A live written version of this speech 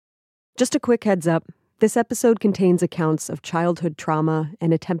Just a quick heads up, this episode contains accounts of childhood trauma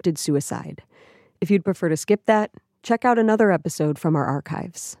and attempted suicide. If you'd prefer to skip that, check out another episode from our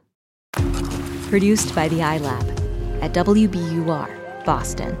archives. Produced by the iLab at WBUR,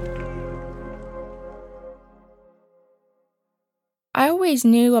 Boston. I always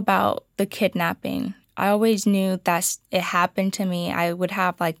knew about the kidnapping. I always knew that it happened to me. I would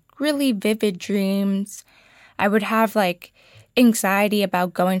have really vivid dreams. I would have anxiety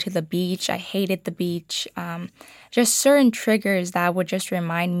about going to the beach. I hated the beach. Just certain triggers that would just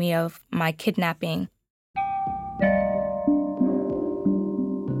remind me of my kidnapping.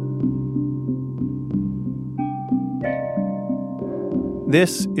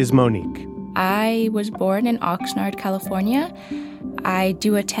 This is Monique. I was born in Oxnard, California. I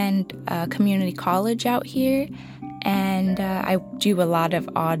do attend community college out here, and I do a lot of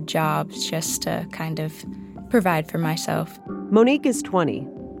odd jobs just to kind of provide for myself. Monique is 20.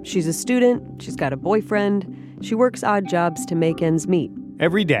 She's a student, she's got a boyfriend, she works odd jobs to make ends meet.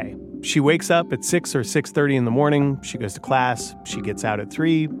 Every day, she wakes up at 6 or 6:30 in the morning, she goes to class, she gets out at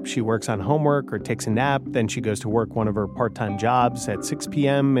 3, she works on homework or takes a nap, then she goes to work one of her part-time jobs at 6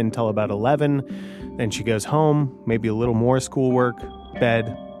 p.m. until about 11, then she goes home, maybe a little more schoolwork,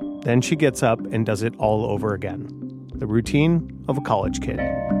 bed, then she gets up and does it all over again. The routine of a college kid.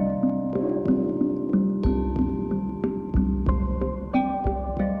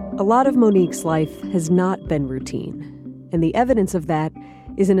 A lot of Monique's life has not been routine, and the evidence of that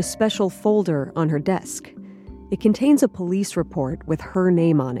is in a special folder on her desk. It contains a police report with her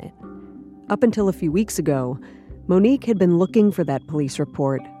name on it. Up until a few weeks ago, Monique had been looking for that police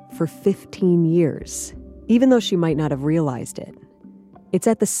report for 15 years, even though she might not have realized it. It's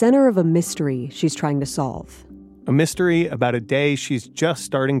at the center of a mystery she's trying to solve. A mystery about a day she's just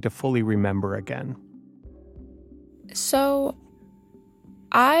starting to fully remember again. So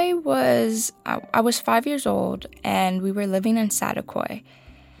I was 5 years old, and we were living in Saticoy.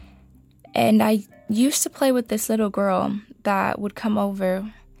 And I used to play with this little girl that would come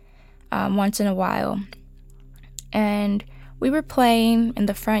over once in a while. And we were playing in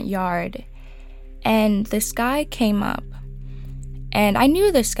the front yard, and this guy came up. And I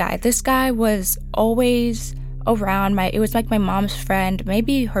knew this guy. This guy was always around. It was like my mom's friend,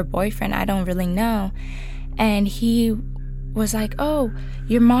 maybe her boyfriend, I don't really know. And he was like, "Oh,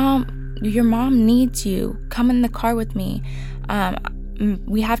 your mom needs you. Come in the car with me.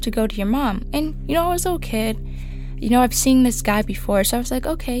 We have to go to your mom." And, I was a little kid. I've seen this guy before, so I was like,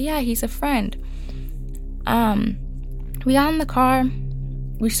 okay, yeah, he's a friend. We got in the car,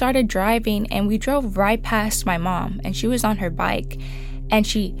 we started driving, and we drove right past my mom, and she was on her bike. And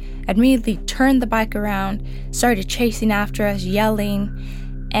she immediately turned the bike around, started chasing after us, yelling.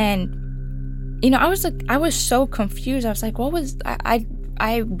 And I was so confused. I was like, what was,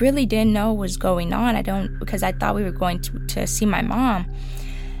 I really didn't know what was going on. Because I thought we were going to see my mom.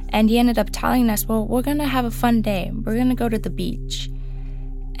 And he ended up telling us, well, we're going to have a fun day. We're going to go to the beach.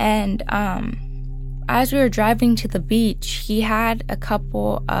 And as we were driving to the beach, he had a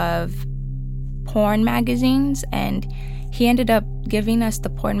couple of porn magazines, and he ended up giving us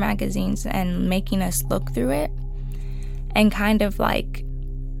the porn magazines and making us look through it and kind of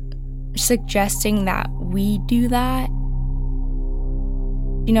suggesting that we do that.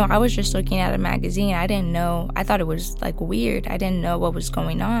 I was just looking at a magazine. I didn't know. I thought it was weird. I didn't know what was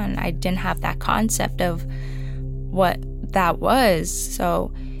going on. I didn't have that concept of what that was.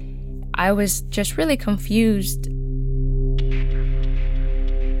 So I was just really confused.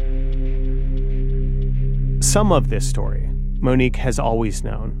 Some of this story, Monique has always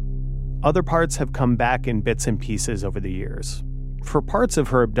known. Other parts have come back in bits and pieces over the years. For parts of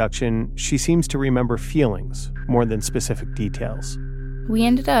her abduction, she seems to remember feelings more than specific details. We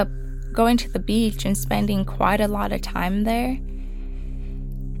ended up going to the beach and spending quite a lot of time there.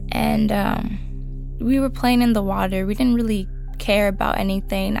 And we were playing in the water. We didn't really care about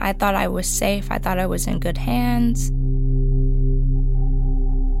anything. I thought I was safe. I thought I was in good hands.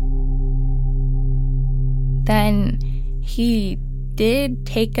 Then he did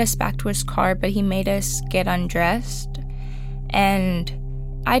take us back to his car, but he made us get undressed. And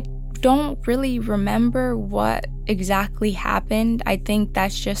I don't really remember what exactly happened. I think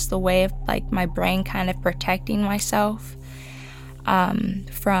that's just the way of my brain kind of protecting myself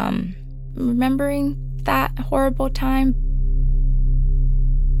from remembering that horrible time.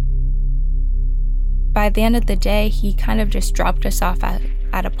 By the end of the day, he kind of just dropped us off at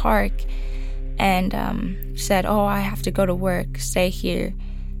a park and said, "Oh, I have to go to work, stay here."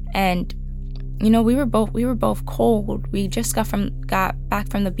 And we were both cold. We just got back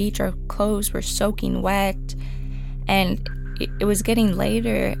from the beach. Our clothes were soaking wet. And it was getting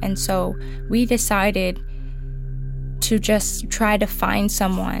later, and so we decided to just try to find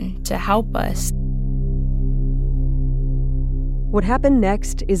someone to help us. What happened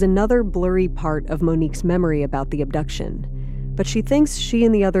next is another blurry part of Monique's memory about the abduction, but she thinks she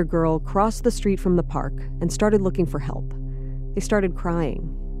and the other girl crossed the street from the park and started looking for help. They started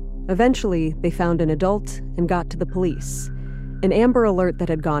crying. Eventually, they found an adult and got to the police. An Amber Alert that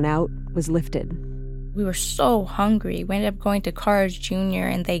had gone out was lifted. We were so hungry. We ended up going to Carl's Jr.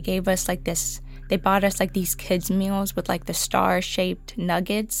 and they gave us they bought us these kids' meals with the star-shaped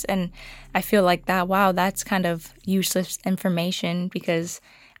nuggets. And I feel that's kind of useless information because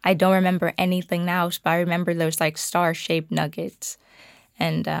I don't remember anything else, but I remember those star-shaped nuggets.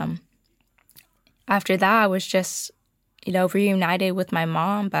 And after that, I was just, reunited with my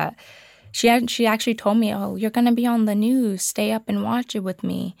mom. But she actually told me, "Oh, you're going to be on the news. Stay up and watch it with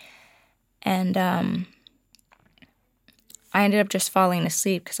me." And I ended up just falling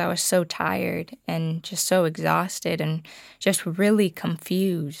asleep because I was so tired and just so exhausted and just really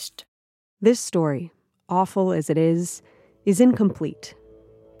confused. This story, awful as it is incomplete.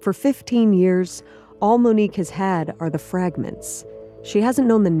 For 15 years, all Monique has had are the fragments. She hasn't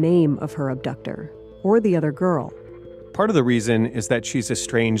known the name of her abductor or the other girl. Part of the reason is that she's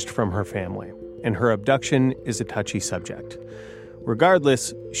estranged from her family, and her abduction is a touchy subject.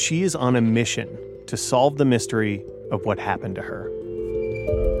 Regardless, she is on a mission to solve the mystery of what happened to her.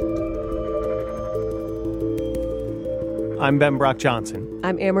 I'm Ben Brock Johnson.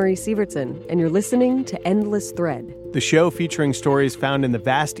 I'm Amory Sievertson, and you're listening to Endless Thread, the show featuring stories found in the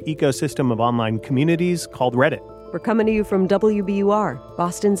vast ecosystem of online communities called Reddit. We're coming to you from WBUR,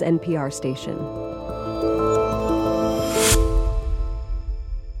 Boston's NPR station.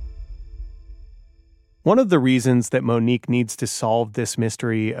 One of the reasons that Monique needs to solve this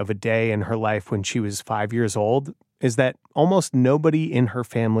mystery of a day in her life when she was 5 years old is that almost nobody in her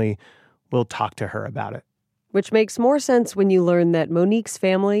family will talk to her about it. Which makes more sense when you learn that Monique's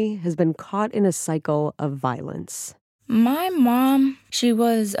family has been caught in a cycle of violence. My mom, she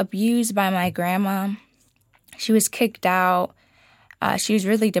was abused by my grandma. She was kicked out. She was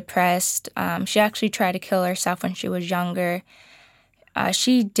really depressed. She actually tried to kill herself when she was younger.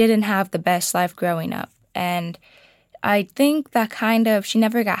 She didn't have the best life growing up. And I think that she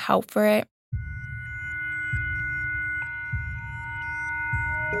never got help for it.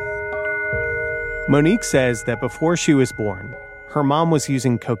 Monique says that before she was born, her mom was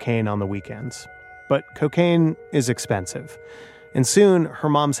using cocaine on the weekends. But cocaine is expensive. And soon, her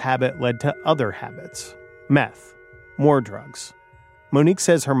mom's habit led to other habits. Meth, more drugs. Monique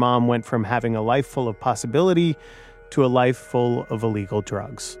says her mom went from having a life full of possibility to a life full of illegal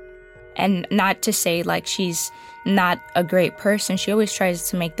drugs. And not to say she's not a great person. She always tries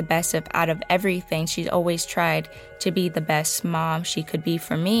to make the best out of everything. She's always tried to be the best mom she could be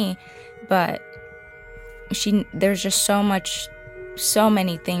for me. But there's just so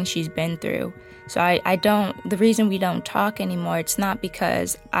many things she's been through. So the reason we don't talk anymore, it's not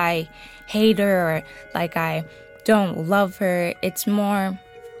because I hate her or I don't love her. It's more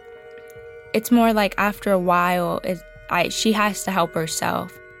after a while, she has to help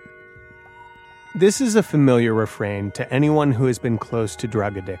herself. This is a familiar refrain to anyone who has been close to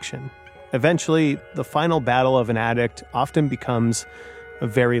drug addiction. Eventually, the final battle of an addict often becomes a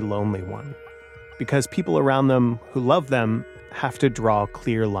very lonely one, because people around them who love them have to draw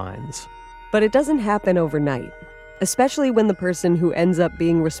clear lines. But it doesn't happen overnight, especially when the person who ends up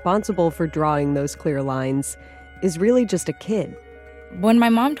being responsible for drawing those clear lines is really just a kid. When my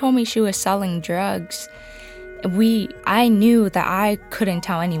mom told me she was selling drugs, I knew that I couldn't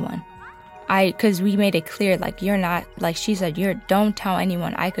tell anyone. Because we made it clear, you're not, she said, don't tell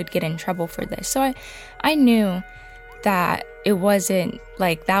anyone. I could get in trouble for this. So I knew that it wasn't,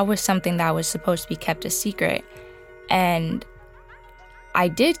 that was something that was supposed to be kept a secret. And I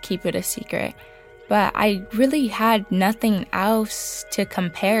did keep it a secret. But I really had nothing else to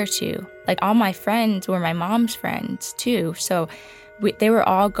compare to. All my friends were my mom's friends, too. So they were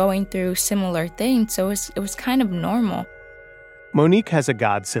all going through similar things. So it was kind of normal. Monique has a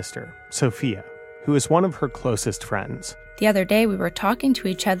god sister, Sophia, who is one of her closest friends. The other day, we were talking to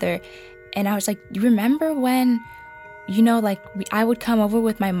each other, and I was like, you remember when, I would come over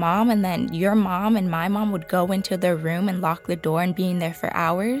with my mom, and then your mom and my mom would go into their room and lock the door and be in there for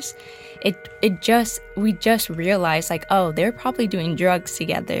hours? We just realized, they're probably doing drugs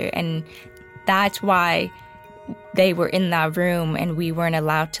together, and that's why they were in that room, and we weren't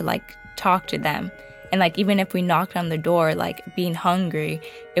allowed to, talk to them. And, even if we knocked on the door, being hungry,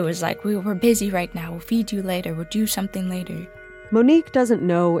 it was we're busy right now. We'll feed you later. We'll do something later. Monique doesn't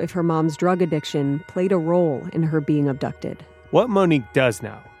know if her mom's drug addiction played a role in her being abducted. What Monique does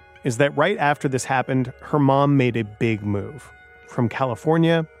know is that right after this happened, her mom made a big move from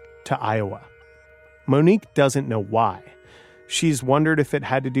California to Iowa. Monique doesn't know why. She's wondered if it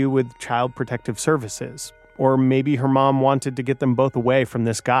had to do with Child Protective Services, or maybe her mom wanted to get them both away from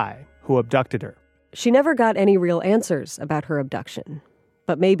this guy who abducted her. She never got any real answers about her abduction,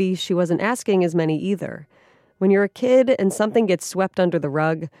 but maybe she wasn't asking as many either. When you're a kid and something gets swept under the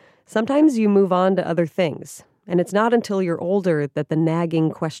rug, sometimes you move on to other things, and it's not until you're older that the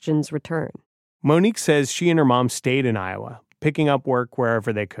nagging questions return. Monique says she and her mom stayed in Iowa, picking up work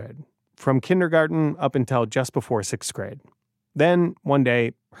wherever they could, from kindergarten up until just before 6th grade. Then, one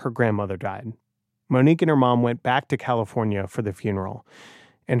day, her grandmother died. Monique and her mom went back to California for the funeral,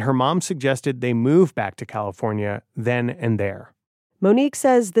 and her mom suggested they move back to California then and there. Monique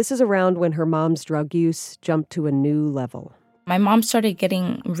says this is around when her mom's drug use jumped to a new level. My mom started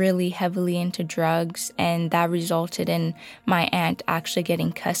getting really heavily into drugs, and that resulted in my aunt actually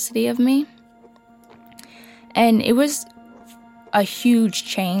getting custody of me. And it was a huge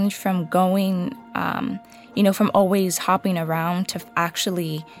change from going, from always hopping around to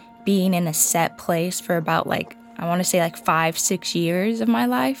actually being in a set place for about 5-6 years of my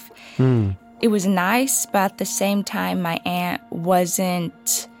life. It was nice, but at the same time, my aunt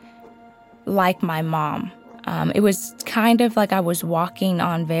wasn't like my mom. It was kind of like I was walking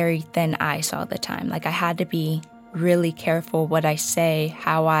on very thin ice all the time. Like I had to be really careful what I say,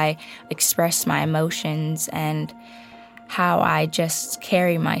 how I express my emotions, and how I just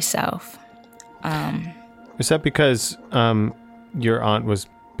carry myself. Is that because your aunt was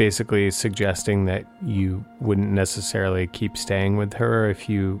basically suggesting that you wouldn't necessarily keep staying with her if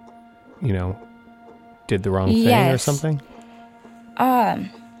you did the wrong thing or something?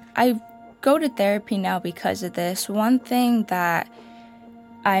 I go to therapy now because of this. One thing that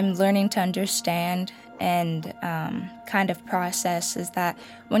I'm learning to understand and kind of process is that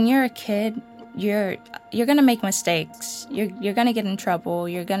when you're a kid, you're gonna make mistakes. You're gonna get in trouble.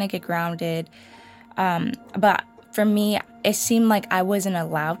 You're gonna get grounded. But for me, it seemed like I wasn't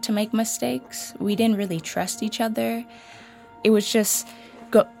allowed to make mistakes. We didn't really trust each other. It was just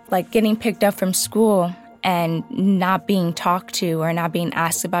getting picked up from school and not being talked to or not being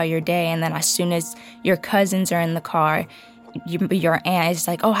asked about your day. And then as soon as your cousins are in the car, your aunt is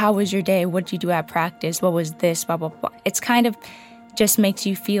like, oh, how was your day? What did you do at practice? What was this? Blah, blah, blah. It's kind of just makes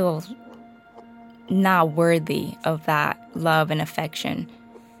you feel not worthy of that love and affection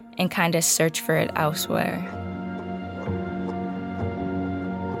and kind of search for it elsewhere.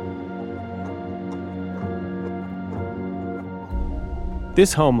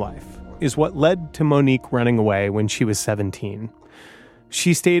 This home life is what led to Monique running away when she was 17.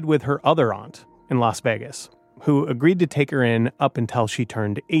 She stayed with her other aunt in Las Vegas, who agreed to take her in up until she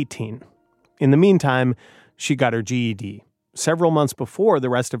turned 18. In the meantime, she got her GED, several months before the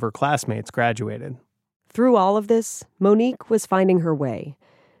rest of her classmates graduated. Through all of this, Monique was finding her way.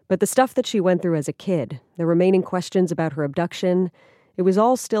 But the stuff that she went through as a kid, the remaining questions about her abduction, it was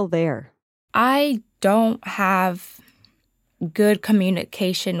all still there. I don't have good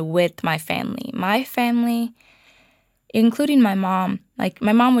communication with my family. My family, including my mom,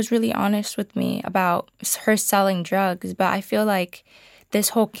 my mom was really honest with me about her selling drugs, but I feel like this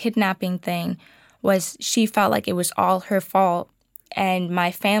whole kidnapping thing she felt like it was all her fault, and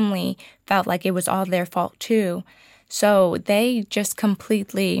my family felt like it was all their fault too. So they just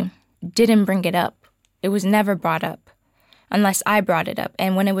completely didn't bring it up. It was never brought up unless I brought it up.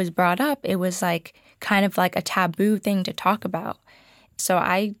 And when it was brought up, it was kind of like a taboo thing to talk about. So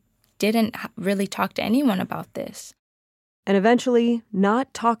I didn't really talk to anyone about this. And eventually,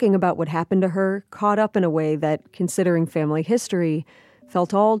 not talking about what happened to her caught up in a way that, considering family history,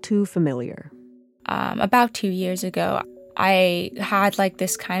 felt all too familiar. About 2 years ago, I had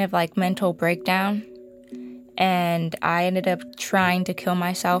this kind of mental breakdown, and I ended up trying to kill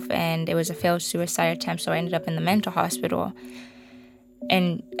myself, and it was a failed suicide attempt, so I ended up in the mental hospital.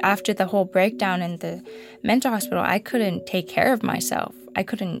 And after the whole breakdown in the mental hospital, I couldn't take care of myself. I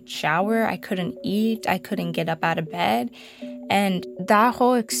couldn't shower, I couldn't eat, I couldn't get up out of bed. And that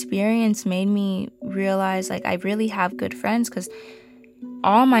whole experience made me realize I really have good friends, because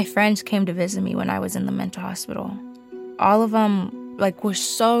all my friends came to visit me when I was in the mental hospital. All of them were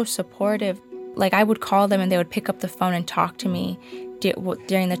so supportive. I would call them and they would pick up the phone and talk to me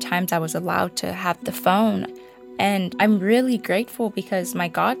during the times I was allowed to have the phone. And I'm really grateful because my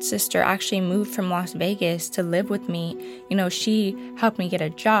god sister actually moved from Las Vegas to live with me. She helped me get a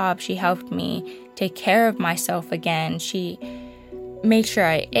job. She helped me take care of myself again. She made sure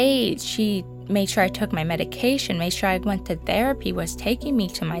I ate. She made sure I took my medication, made sure I went to therapy, was taking me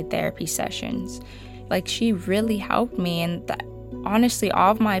to my therapy sessions. Like, she really helped me. And honestly,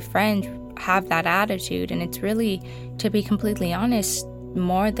 all of my friends have that attitude. And it's really, to be completely honest,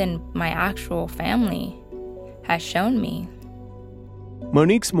 more than my actual family has shown me.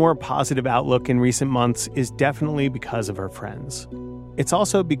 Monique's more positive outlook in recent months is definitely because of her friends. It's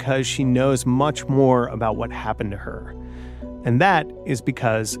also because she knows much more about what happened to her. And that is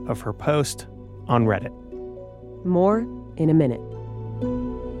because of her post on Reddit. More in a minute.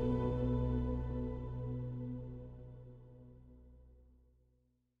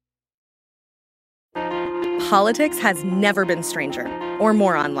 Politics has never been stranger or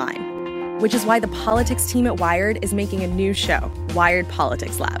more online, which is why the politics team at Wired is making a new show, Wired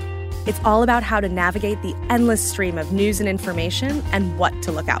Politics Lab. It's all about how to navigate the endless stream of news and information and what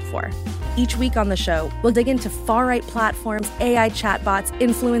to look out for. Each week on the show, we'll dig into far-right platforms, AI chatbots,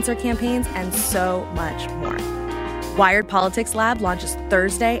 influencer campaigns, and so much more. Wired Politics Lab launches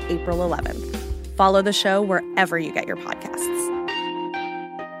Thursday, April 11th. Follow the show wherever you get your podcasts.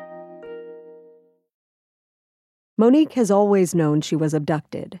 Monique has always known she was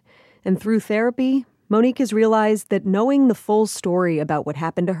abducted. And through therapy, Monique has realized that knowing the full story about what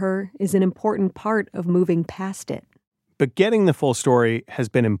happened to her is an important part of moving past it. But getting the full story has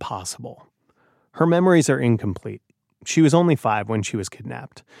been impossible. Her memories are incomplete. She was only 5 when she was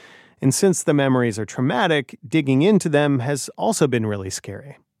kidnapped. And since the memories are traumatic, digging into them has also been really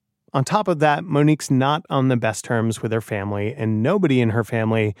scary. On top of that, Monique's not on the best terms with her family, and nobody in her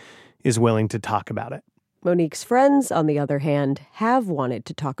family is willing to talk about it. Monique's friends, on the other hand, have wanted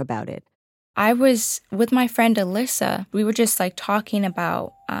to talk about it. I was with my friend Alyssa. We were just talking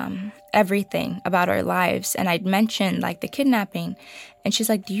about everything about our lives. And I'd mentioned the kidnapping. And she's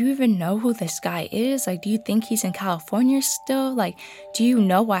like, do you even know who this guy is? Do you think he's in California still? Do you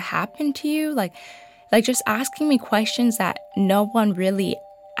know what happened to you? Just asking me questions that no one really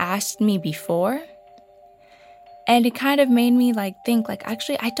asked me before. And it kind of made me think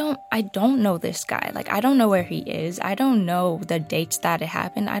actually I don't know this guy. I don't know where he is. I don't know the dates that it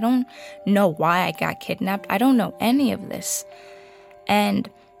happened. I don't know why I got kidnapped. I don't know any of this. And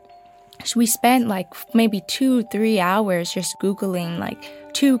we spent maybe 2-3 hours just Googling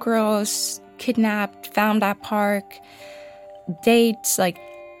 2 girls kidnapped, found at park, dates,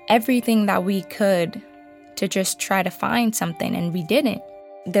 everything that we could to just try to find something. And we didn't.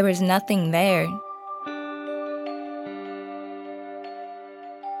 There was nothing there.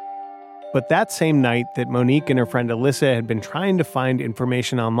 But that same night that Monique and her friend Alyssa had been trying to find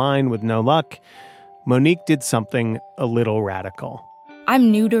information online with no luck, Monique did something a little radical. I'm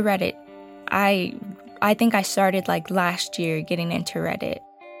new to Reddit. I think I started last year getting into Reddit.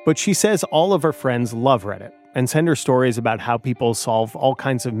 But she says all of her friends love Reddit and send her stories about how people solve all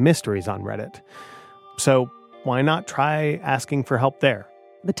kinds of mysteries on Reddit. So why not try asking for help there?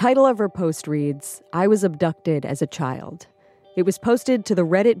 The title of her post reads, "I was abducted as a child." It was posted to the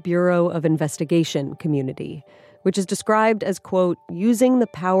Reddit Bureau of Investigation community, which is described as, quote, using the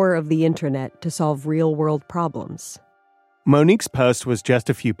power of the internet to solve real-world problems. Monique's post was just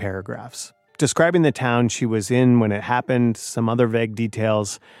a few paragraphs, describing the town she was in when it happened, some other vague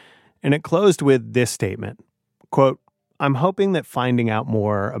details, and it closed with this statement, quote, I'm hoping that finding out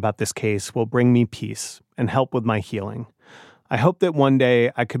more about this case will bring me peace and help with my healing. I hope that one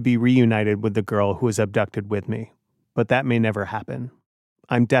day I could be reunited with the girl who was abducted with me. But that may never happen.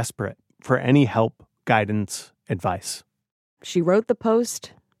 I'm desperate for any help, guidance, advice. She wrote the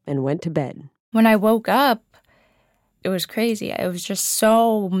post and went to bed. When I woke up, it was crazy. It was just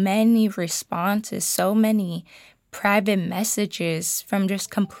so many responses, so many private messages from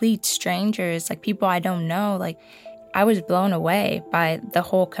just complete strangers, people I don't know. I was blown away by the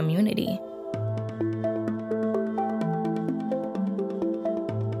whole community.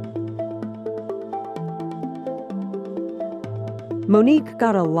 Monique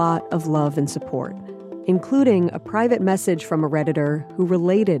got a lot of love and support, including a private message from a Redditor who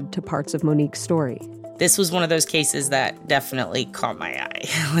related to parts of Monique's story. This was one of those cases that definitely caught my eye.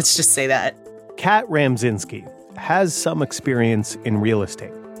 Let's just say that. Kat Ramzinski has some experience in real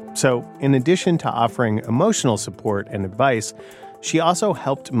estate. So in addition to offering emotional support and advice, she also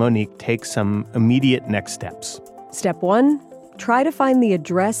helped Monique take some immediate next steps. Step 1, try to find the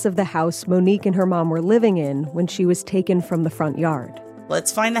address of the house Monique and her mom were living in when she was taken from the front yard.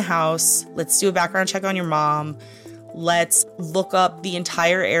 Let's find the house. Let's do a background check on your mom. Let's look up the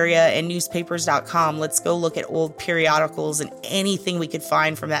entire area and newspapers.com. Let's go look at old periodicals and anything we could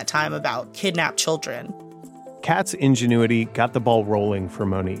find from that time about kidnapped children. Kat's ingenuity got the ball rolling for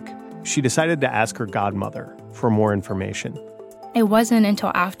Monique. She decided to ask her godmother for more information. It wasn't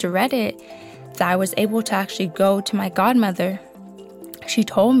until after Reddit that I was able to actually go to my godmother. she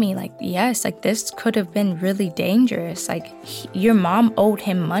told me, like, yes, like, this could have been really dangerous. Like, your mom owed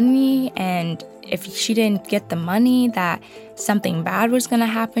him money, and if she didn't get the money, that something bad was going to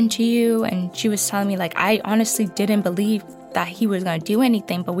happen to you. And she was telling me, like, I honestly didn't believe that he was going to do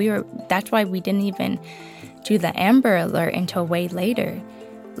anything, but that's why we didn't even do the Amber Alert until way later,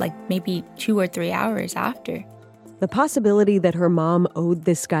 like maybe 2 or 3 hours after. The possibility that her mom owed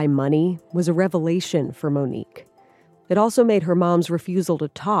this guy money was a revelation for Monique. It also made her mom's refusal to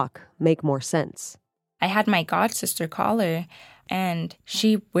talk make more sense. I had my godsister call her, and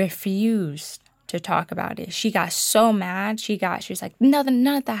she refused to talk about it. She got so mad. She was like, none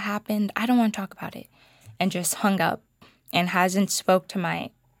of that happened. I don't want to talk about it. And just hung up and hasn't spoke to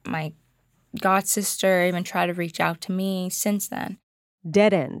my godsister, even tried to reach out to me since then.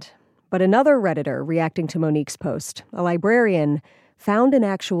 Dead end. But another Redditor reacting to Monique's post, a librarian, found an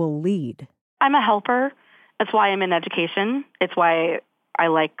actual lead. I'm a helper. That's why I'm in education. It's why I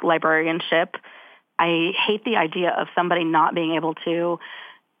like librarianship. I hate the idea of somebody not being able to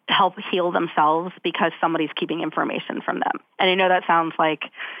help heal themselves because somebody's keeping information from them. And I know that sounds like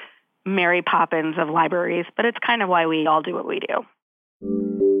Mary Poppins of libraries, but it's kind of why we all do what we do.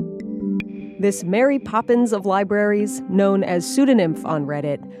 This Mary Poppins of libraries, known as Pseudonymph on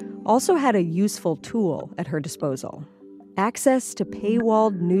Reddit, also had a useful tool at her disposal: access to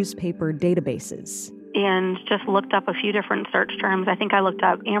paywalled newspaper databases. And just looked up a few different search terms. I think I looked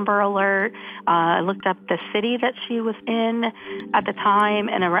up Amber Alert. I looked up the city that she was in at the time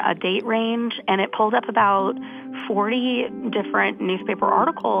and a date range, and it pulled up about 40 different newspaper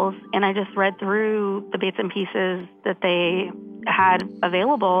articles, and I just read through the bits and pieces that they had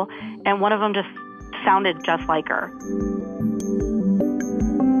available, and one of them just sounded just like her.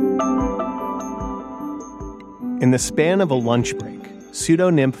 In the span of a lunch break,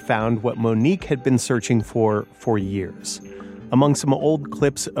 Pseudonymph found what Monique had been searching for years, among some old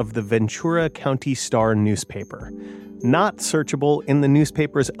clips of the Ventura County Star newspaper, not searchable in the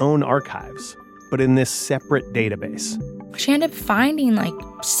newspaper's own archives, but in this separate database. She ended up finding like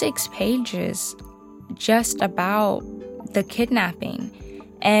 6 pages just about the kidnapping,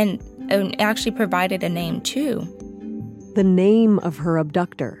 and it actually provided a name too. The name of her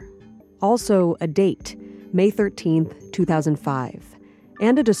abductor, also a date, May 13th, 2005.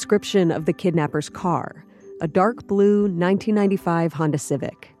 And a description of the kidnapper's car, a dark blue 1995 Honda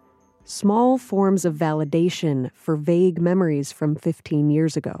Civic. Small forms of validation for vague memories from 15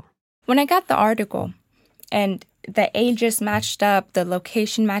 years ago. When I got the article and the ages matched up, the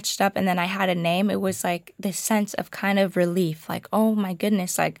location matched up, and then I had a name, it was like this sense of kind of relief. Like, oh my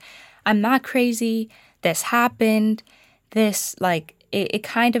goodness, like, I'm not crazy. This happened. This, like, it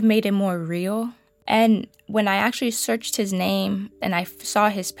kind of made it more real. And when I actually searched his name and I saw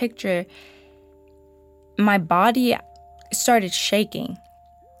his picture, my body started shaking.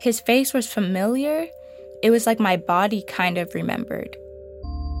 His face was familiar. It was like my body kind of remembered.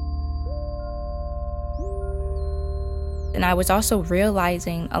 And I was also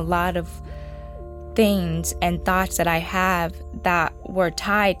realizing a lot of things and thoughts that I have that were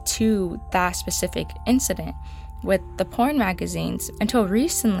tied to that specific incident with the porn magazines. Until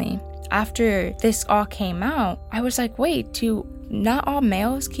recently, after this all came out, I was like, wait, do not all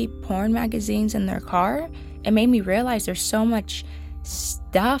males keep porn magazines in their car? It made me realize there's so much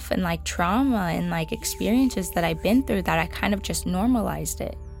stuff and like trauma and like experiences that I've been through that I kind of just normalized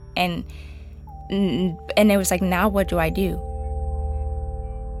it. And it was like, now what do I do?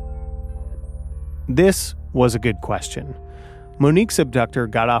 This was a good question. Monique's abductor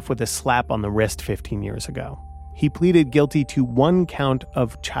got off with a slap on the wrist 15 years ago. He pleaded guilty to 1 count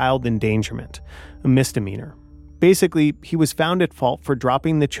of child endangerment, a misdemeanor. Basically, he was found at fault for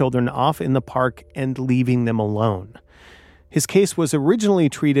dropping the children off in the park and leaving them alone. His case was originally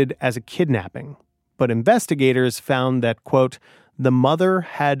treated as a kidnapping, but investigators found that, quote, the mother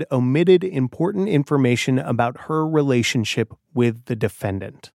had omitted important information about her relationship with the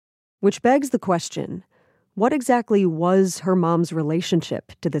defendant. Which begs the question, what exactly was her mom's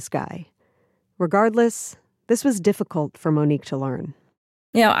relationship to this guy? Regardless, this was difficult for Monique to learn.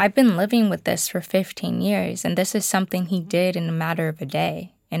 You know, I've been living with this for 15 years, and this is something he did in a matter of a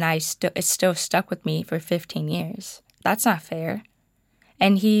day, and it's still stuck with me for 15 years. That's not fair.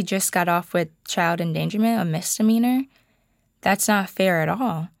 And he just got off with child endangerment, a misdemeanor. That's not fair at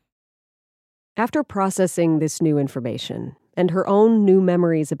all. After processing this new information and her own new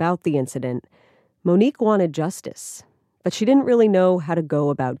memories about the incident, Monique wanted justice, but she didn't really know how to go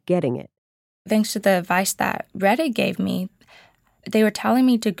about getting it. Thanks to the advice that Reddit gave me, they were telling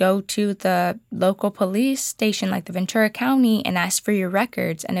me to go to the local police station, like the Ventura County, and ask for your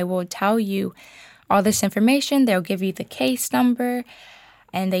records, and it will tell you all this information. They'll give you the case number.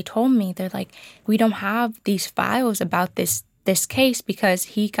 And they told me, they're like, we don't have these files about this case because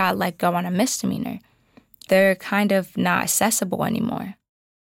he got let go on a misdemeanor. They're kind of not accessible anymore.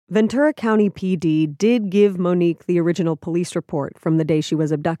 Ventura County PD did give Monique the original police report from the day she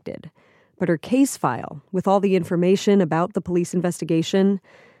was abducted. But her case file, with all the information about the police investigation,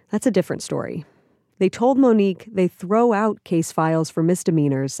 that's a different story. They told Monique they throw out case files for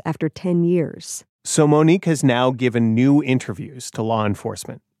misdemeanors after 10 years. So Monique has now given new interviews to law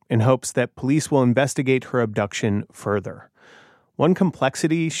enforcement in hopes that police will investigate her abduction further. One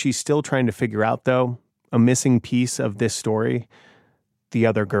complexity she's still trying to figure out, though, a missing piece of this story, the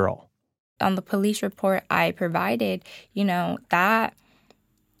other girl. On the police report I provided, that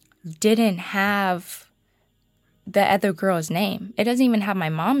didn't have the other girl's name. It doesn't even have my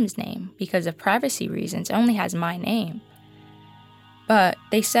mom's name because of privacy reasons. It only has my name. But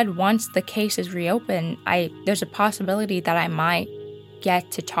they said once the case is reopened, there's a possibility that I might get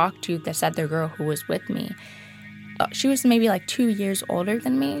to talk to this other girl who was with me. She was maybe like 2 years older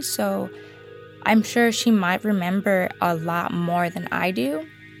than me, so I'm sure she might remember a lot more than I do.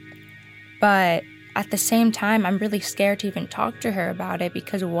 But at the same time, I'm really scared to even talk to her about it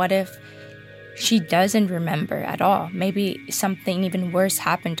because what if she doesn't remember at all? Maybe something even worse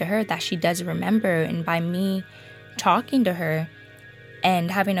happened to her that she doesn't remember. And by me talking to her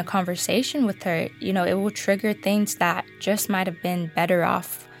and having a conversation with her, it will trigger things that just might have been better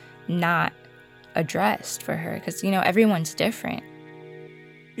off not addressed for her because, everyone's different.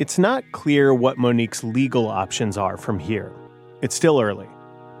 It's not clear what Monique's legal options are from here. It's still early,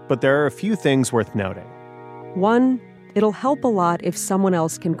 but there are a few things worth noting. One, it'll help a lot if someone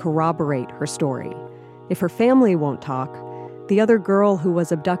else can corroborate her story. If her family won't talk, the other girl who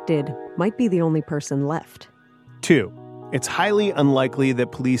was abducted might be the only person left. Two, it's highly unlikely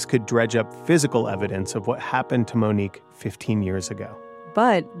that police could dredge up physical evidence of what happened to Monique 15 years ago.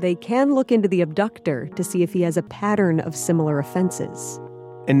 But they can look into the abductor to see if he has a pattern of similar offenses.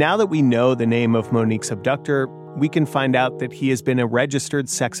 And now that we know the name of Monique's abductor, we can find out that he has been a registered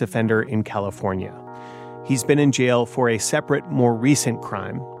sex offender in California. He's been in jail for a separate, more recent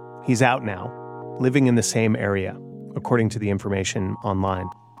crime. He's out now, living in the same area, according to the information online.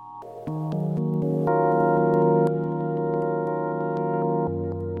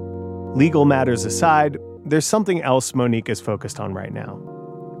 Legal matters aside, there's something else Monique is focused on right now.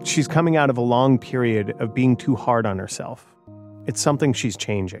 She's coming out of a long period of being too hard on herself. It's something she's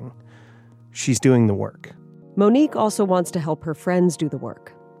changing. She's doing the work. Monique also wants to help her friends do the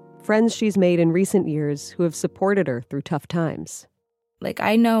work. Friends she's made in recent years who have supported her through tough times.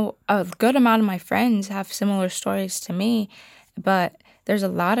 I know a good amount of my friends have similar stories to me, but there's a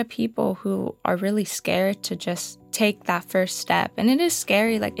lot of people who are really scared to just take that first step. And it is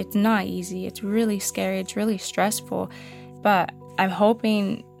scary. It's not easy. It's really scary. It's really stressful. But I'm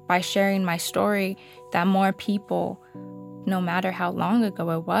hoping by sharing my story that more people, no matter how long ago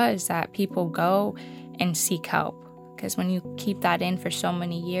it was, that people go and seek help. Because when you keep that in for so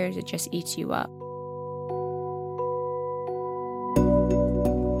many years, it just eats you up.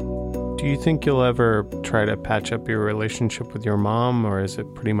 Do you think you'll ever try to patch up your relationship with your mom, or is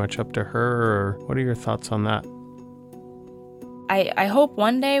it pretty much up to her, or what are your thoughts on that? I hope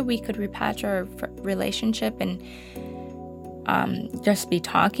one day we could repatch our relationship and just be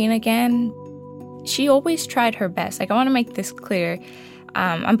talking again. She always tried her best. I want to make this clear.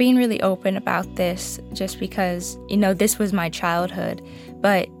 I'm being really open about this just because, this was my childhood.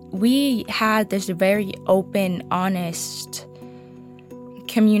 But we had this very open, honest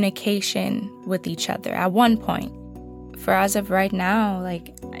communication with each other at one point. For as of right now,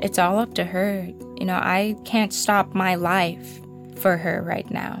 it's all up to her. I can't stop my life for her right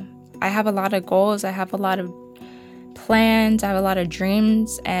now. I have a lot of goals. I have a lot of plans. I have a lot of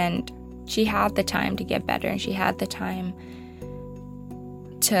dreams. And she had the time to get better. And she had the time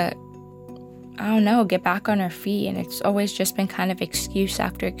to, get back on her feet. And it's always just been kind of excuse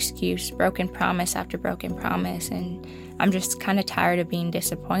after excuse, broken promise after broken promise. And I'm just kind of tired of being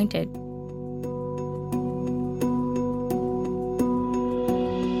disappointed.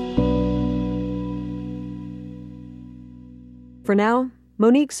 For now,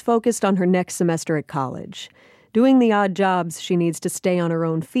 Monique's focused on her next semester at college, doing the odd jobs she needs to stay on her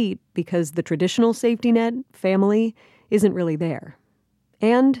own feet because the traditional safety net, family, isn't really there.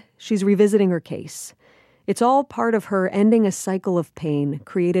 And she's revisiting her case. It's all part of her ending a cycle of pain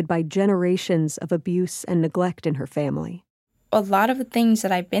created by generations of abuse and neglect in her family. A lot of the things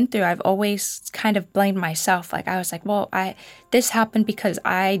that I've been through, I've always kind of blamed myself. I was like, this happened because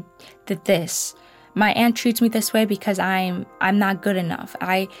I did this. My aunt treats me this way because I'm not good enough.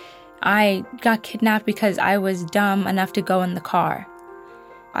 I got kidnapped because I was dumb enough to go in the car.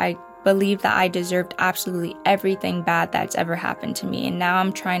 I believed that I deserved absolutely everything bad that's ever happened to me, and now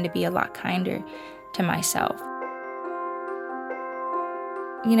I'm trying to be a lot kinder to myself.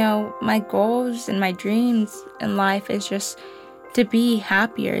 You know, my goals and my dreams in life is just to be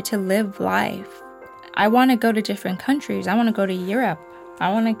happier, to live life. I want to go to different countries. I want to go to Europe.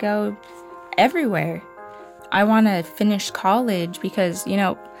 I want to go everywhere. I want to finish college because, you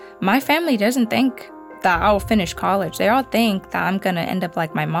know, my family doesn't think that I'll finish college. They all think that I'm going to end up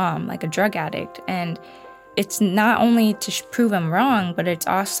like my mom, like a drug addict. And it's not only to prove them wrong, but it's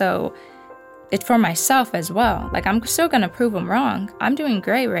for myself as well. Like, I'm still going to prove them wrong. I'm doing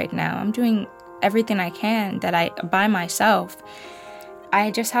great right now. I'm doing everything I can by myself.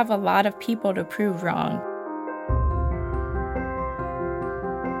 I just have a lot of people to prove wrong.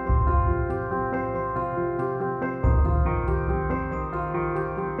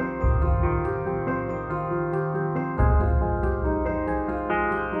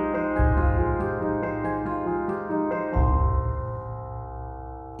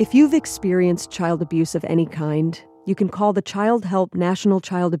 If you've experienced child abuse of any kind, you can call the Child Help National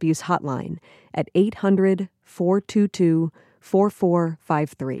Child Abuse Hotline at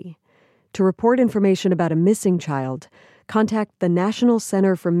 800-422-4453. To report information about a missing child, contact the National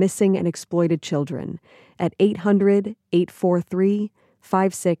Center for Missing and Exploited Children at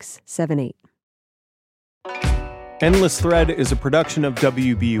 800-843-5678. Endless Thread is a production of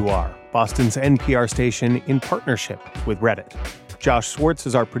WBUR, Boston's NPR station, in partnership with Reddit. Josh Swartz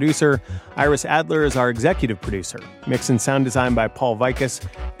is our producer. Iris Adler is our executive producer. Mix and sound design by Paul Vikas.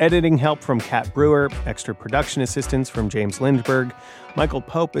 Editing help from Kat Brewer. Extra production assistance from James Lindberg. Michael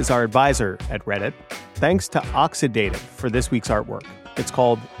Pope is our advisor at Reddit. Thanks to Oxidative for this week's artwork. It's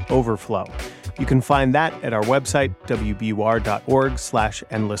called Overflow. You can find that at our website,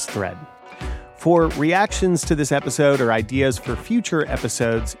 wbur.org/endlessthread. For reactions to this episode or ideas for future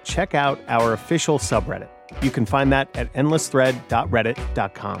episodes, check out our official subreddit. You can find that at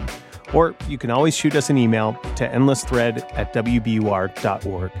endlessthread.reddit.com. Or you can always shoot us an email to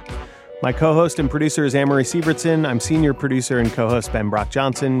endlessthread@wbur.org. My co-host and producer is Amory Sievertson. I'm senior producer and co-host Ben Brock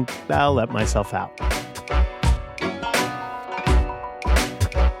Johnson. I'll let myself out.